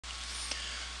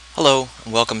Hello,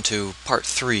 and welcome to part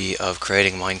 3 of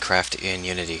creating Minecraft in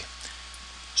Unity.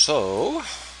 So,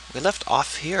 we left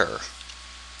off here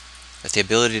with the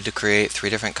ability to create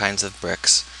 3 different kinds of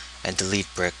bricks and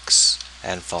delete bricks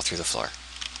and fall through the floor.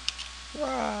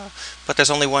 But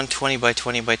there's only one 20 by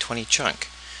 20 by 20 chunk.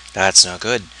 That's no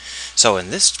good. So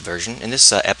in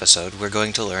this episode, we're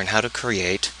going to learn how to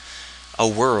create a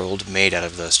world made out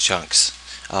of those chunks.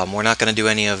 We're not going to do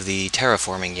any of the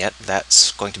terraforming yet.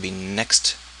 That's going to be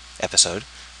next episode,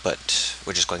 but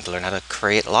we're just going to learn how to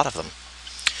create a lot of them.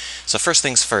 So first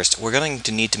things first, we're going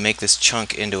to need to make this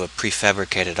chunk into a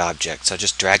prefabricated object. So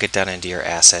just drag it down into your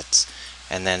assets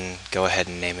and then go ahead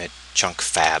and name it chunk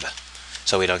fab,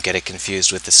 so we don't get it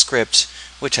confused with the script,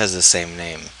 which has the same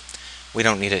name. We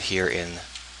don't need it here in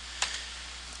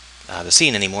the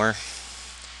scene anymore,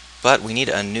 but we need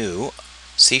a new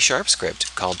C#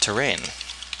 script called terrain.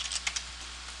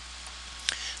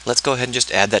 Let's go ahead and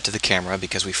just add that to the camera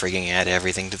because we freaking add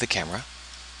everything to the camera.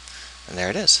 And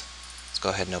there it is. Let's go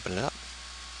ahead and open it up.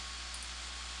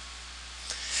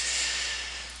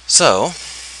 So,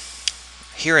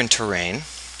 here in terrain,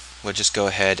 we'll just go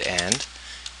ahead and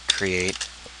create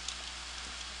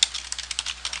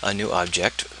a new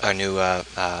object, a new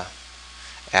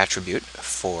attribute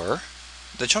for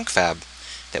the chunk fab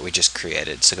that we just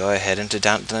created. So go ahead into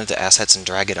down into assets and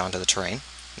drag it onto the terrain.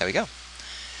 There we go.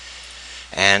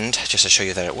 And just to show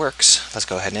you that it works, let's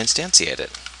go ahead and instantiate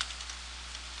it.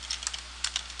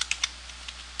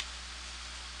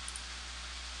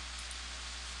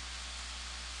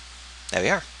 There we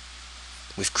are.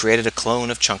 We've created a clone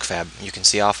of chunkfab. You can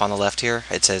see off on the left here,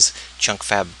 it says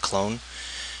chunkfab clone.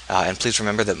 And please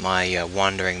remember that my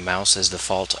wandering mouse is the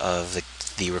fault of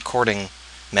the recording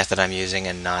method I'm using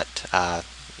and not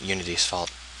Unity's fault.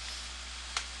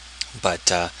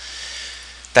 But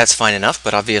that's fine enough,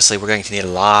 but obviously we're going to need a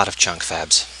lot of chunk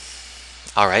fabs.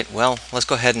 Alright, well, let's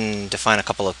go ahead and define a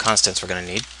couple of constants we're going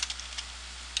to need.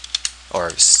 Or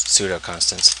pseudo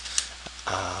constants.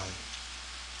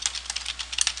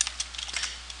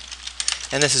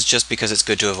 And this is just because it's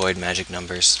good to avoid magic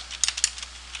numbers.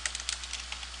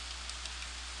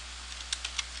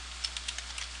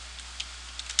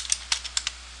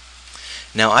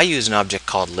 Now I use an object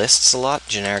called lists a lot,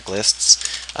 generic lists.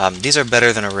 These are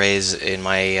better than arrays in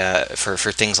my for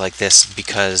things like this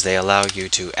because they allow you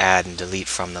to add and delete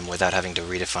from them without having to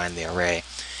redefine the array.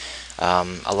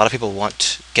 A lot of people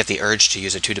get the urge to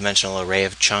use a two-dimensional array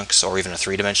of chunks or even a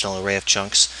three-dimensional array of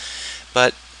chunks,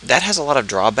 but that has a lot of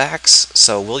drawbacks,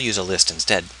 so we'll use a list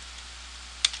instead.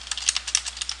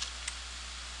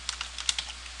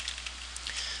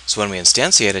 So when we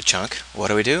instantiate a chunk, what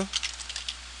do?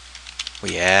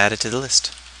 We add it to the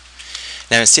list.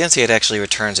 Now instantiate actually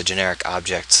returns a generic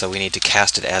object, so we need to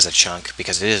cast it as a chunk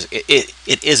because it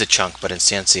is a chunk, but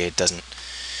instantiate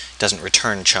doesn't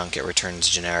return chunk, it returns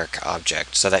generic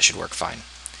object, so that should work fine.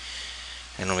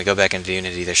 And when we go back into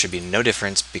Unity, there should be no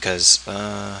difference because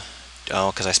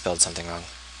because I spelled something wrong.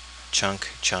 Chunk,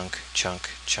 chunk, chunk,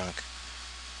 chunk,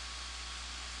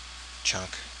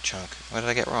 chunk, chunk. What did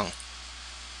I get wrong?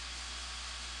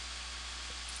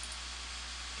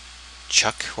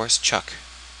 Chuck? Where's Chuck?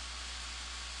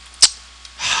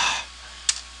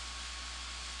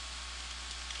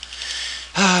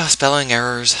 Spelling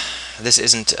errors. This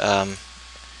isn't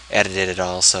edited at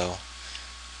all, so...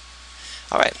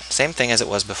 Alright, same thing as it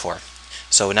was before.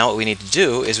 So now what we need to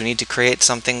do is we need to create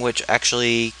something which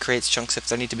actually creates chunks if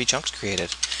there need to be chunks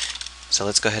created. So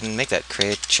let's go ahead and make that.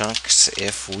 Create chunks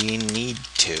if we need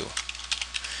to.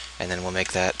 And then we'll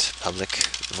make that public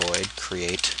void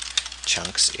create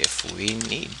chunks if we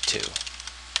need to.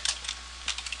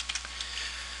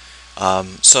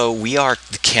 So we are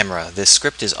the camera. This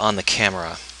script is on the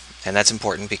camera, and that's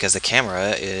important because the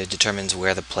camera determines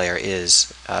where the player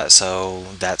is. So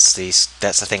that's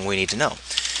the thing we need to know.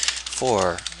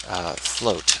 For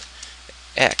float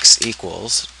x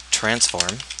equals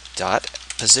transform dot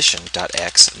position dot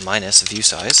x minus view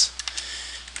size.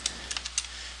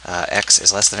 X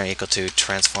is less than or equal to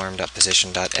transform dot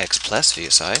position dot x plus view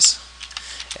size.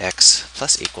 X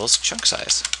plus equals chunk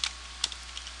size.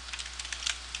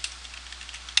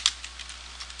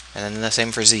 And then the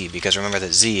same for z, because remember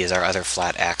that z is our other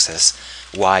flat axis,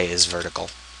 y is vertical.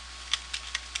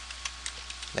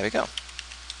 There we go.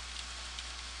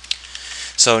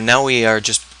 So now we are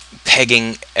just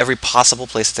pegging every possible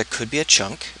place that there could be a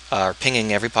chunk, or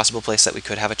pinging every possible place that we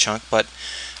could have a chunk, but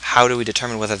how do we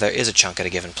determine whether there is a chunk at a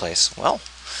given place? Well,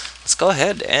 let's go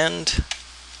ahead and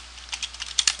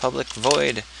public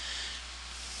void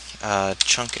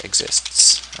chunk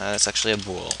exists. That's actually a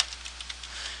bool.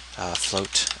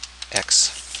 Float x,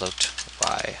 float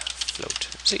y, float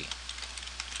z.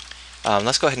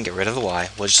 Let's go ahead and get rid of the y.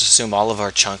 We'll just assume all of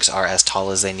our chunks are as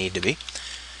tall as they need to be.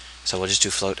 So we'll just do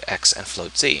float x and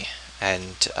float z.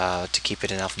 And to keep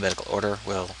it in alphabetical order,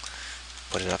 we'll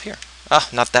put it up here. Ah,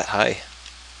 not that high.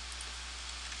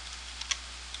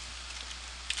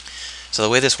 So the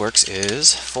way this works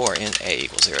is for in a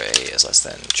equals 0, a is less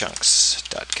than chunks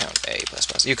dot count a plus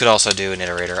plus. You could also do an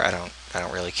iterator. I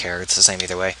don't really care. It's the same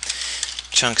either way.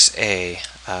 Chunks a.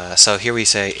 So here we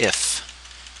say if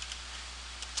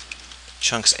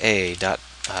chunks a dot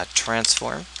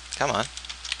transform. Come on,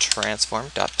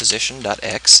 transform dot position dot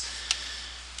x.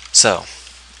 So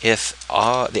if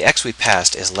the x we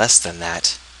passed is less than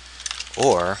that,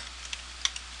 or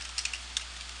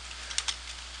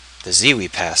the z we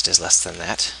passed is less than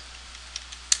that,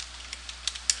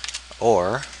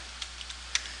 or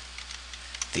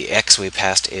the x we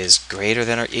passed is greater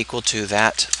than or equal to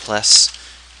that plus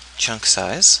chunk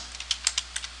size,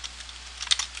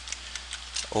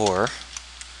 or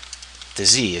the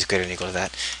z is greater than or equal to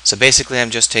that. So basically I'm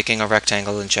just taking a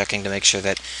rectangle and checking to make sure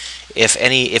that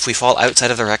if we fall outside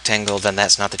of the rectangle, then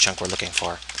that's not the chunk we're looking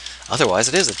for. Otherwise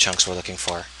it is the chunks we're looking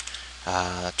for.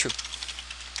 True.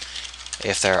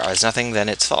 If there is nothing, then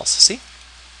it's false. See?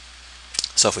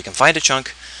 So if we can find a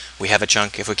chunk, we have a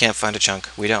chunk. If we can't find a chunk,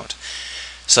 we don't.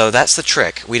 So that's the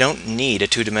trick. We don't need a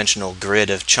two-dimensional grid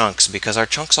of chunks because our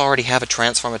chunks already have a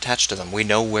transform attached to them. We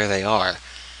know where they are.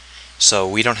 So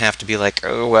we don't have to be like,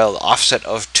 oh, well, offset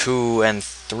of 2 and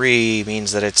 3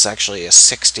 means that it's actually a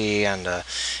 60, and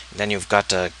then you've got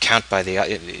to count by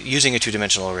the... using a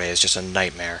two-dimensional array is just a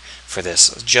nightmare for this.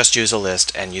 Just use a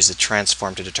list and use the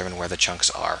transform to determine where the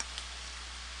chunks are.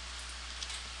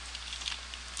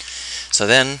 So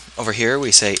then, over here,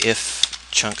 we say if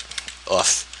chunk,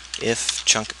 if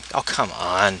chunk, oh come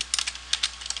on,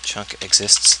 chunk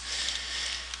exists,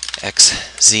 x,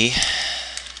 z,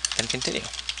 then continue.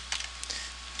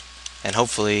 And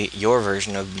hopefully your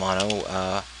version of mono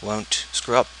won't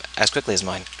screw up as quickly as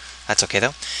mine. That's okay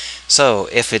though. So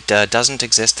if it doesn't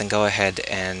exist, then go ahead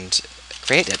and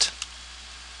create it.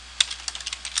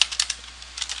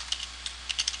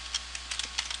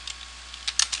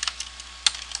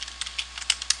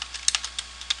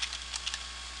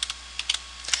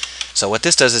 So what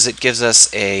this does is it gives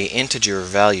us a integer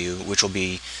value, which will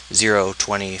be 0,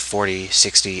 20, 40,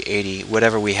 60, 80,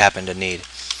 whatever we happen to need.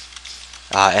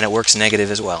 And it works negative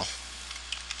as well.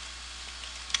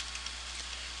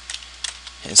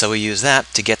 And so we use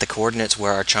that to get the coordinates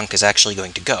where our chunk is actually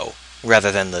going to go,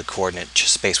 rather than the coordinate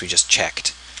space we just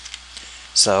checked.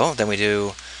 So then we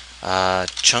do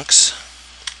chunks.add,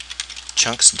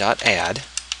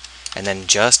 and then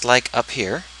just like up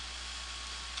here,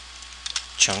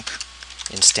 chunk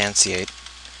instantiate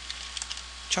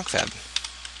chunkfab.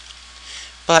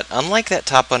 But unlike that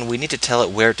top one, we need to tell it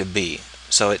where to be.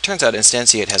 So it turns out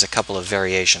instantiate has a couple of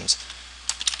variations.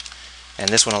 And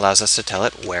this one allows us to tell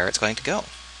it where it's going to go.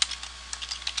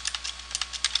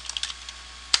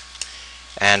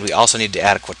 And we also need to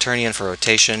add a quaternion for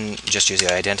rotation. Just use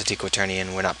the identity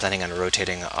quaternion. We're not planning on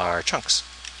rotating our chunks.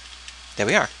 There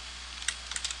we are.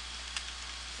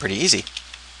 Pretty easy.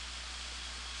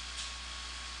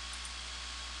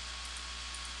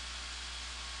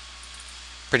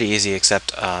 Pretty easy,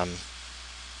 except I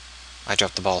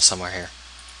dropped the ball somewhere here.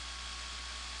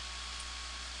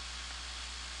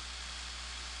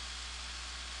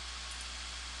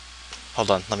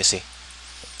 Hold on, let me see.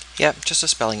 Yep, just a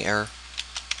spelling error.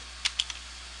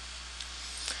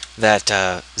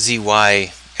 That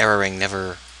ZY erroring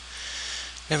never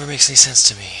makes any sense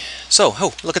to me. So,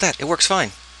 oh, look at that, it works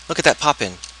fine. Look at that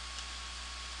pop-in.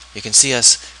 You can see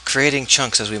us creating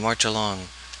chunks as we march along.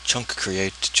 Chunk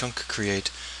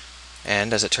create.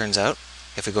 And as it turns out,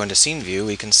 if we go into scene view,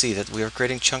 we can see that we are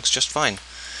creating chunks just fine.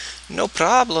 No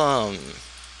problem.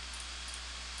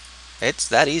 It's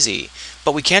that easy.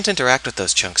 But we can't interact with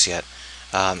those chunks yet.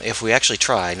 If we actually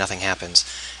try, nothing happens.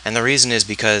 And the reason is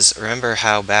because, remember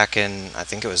how back in, I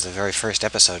think it was the very first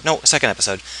episode, no, second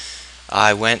episode,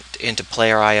 I went into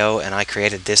player IO and I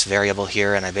created this variable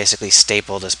here and I basically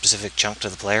stapled a specific chunk to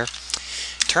the player.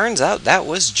 Turns out that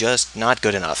was just not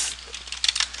good enough.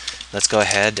 Let's go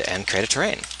ahead and create a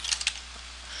terrain.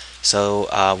 So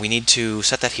we need to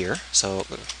set that here. So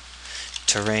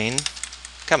terrain,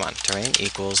 come on, terrain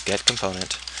equals get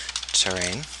component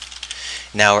terrain.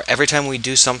 Now every time we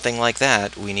do something like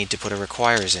that, we need to put a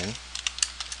requires in,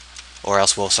 or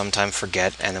else we'll sometime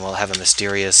forget and then we'll have a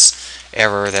mysterious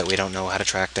error that we don't know how to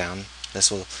track down. This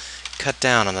will cut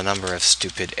down on the number of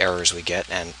stupid errors we get,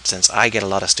 and since I get a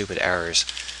lot of stupid errors,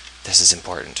 this is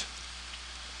important.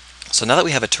 So now that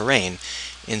we have a terrain,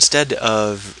 instead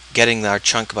of getting our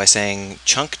chunk by saying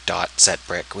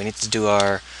chunk.setBrick, we need to do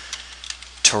our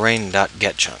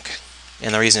terrain.getChunk.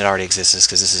 And the reason it already exists is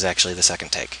because this is actually the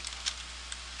second take.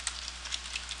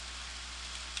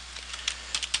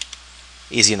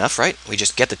 Easy enough, right? We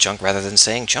just get the chunk rather than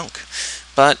saying chunk.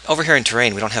 But over here in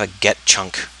terrain, we don't have a get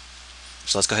chunk.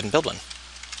 So let's go ahead and build one.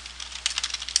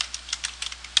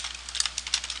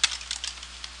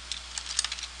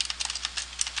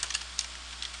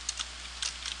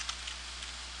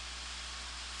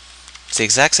 It's the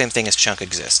exact same thing as chunk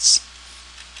exists,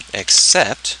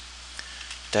 except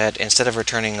that instead of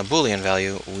returning a Boolean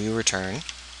value, we return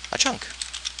a chunk.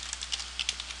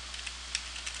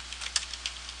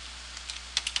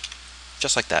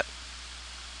 Just like that.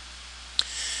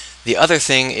 The other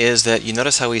thing is that you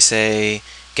notice how we say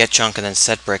get chunk and then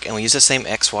set brick, and we use the same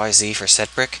XYZ for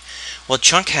set brick. Well,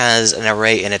 chunk has an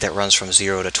array in it that runs from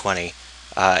 0 to 20.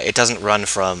 It doesn't run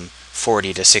from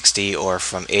 40 to 60 or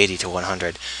from 80 to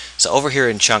 100. So over here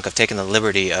in chunk, I've taken the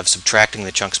liberty of subtracting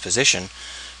the chunk's position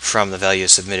from the value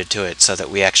submitted to it, so that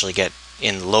we actually get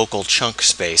in local chunk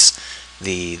space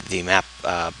the map,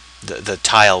 the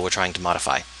tile we're trying to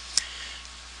modify.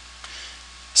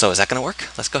 So is that going to work?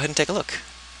 Let's go ahead and take a look.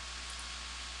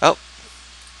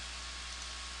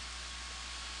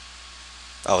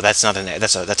 Oh, that's not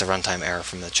that's a runtime error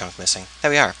from the chunk missing. There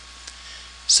we are.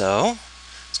 So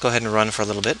let's go ahead and run for a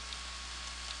little bit.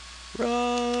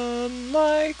 Run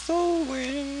like the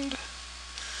wind.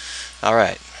 All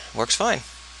right, works fine.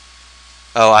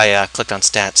 Oh, I clicked on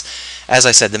stats. As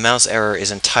I said, the mouse error is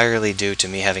entirely due to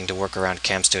me having to work around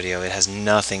Cam Studio. It has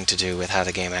nothing to do with how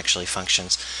the game actually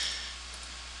functions.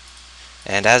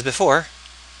 And as before,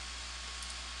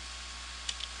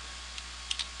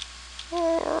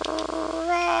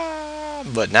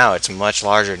 but now it's much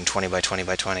larger than 20 by 20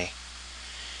 by 20.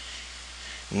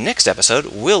 Next episode,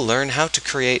 we'll learn how to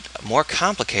create more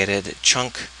complicated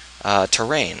chunk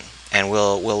terrain, and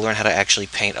we'll learn how to actually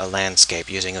paint a landscape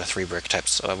using the 3 brick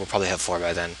types. So we'll probably have 4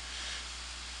 by then.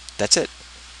 That's it.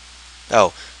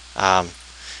 Oh,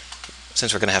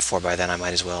 since we're going to have 4 by then, I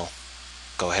might as well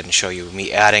go ahead and show you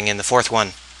me adding in the 4th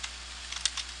one.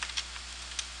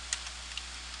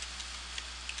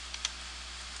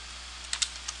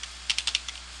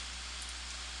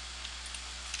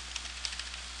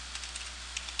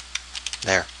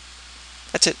 There.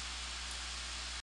 That's it.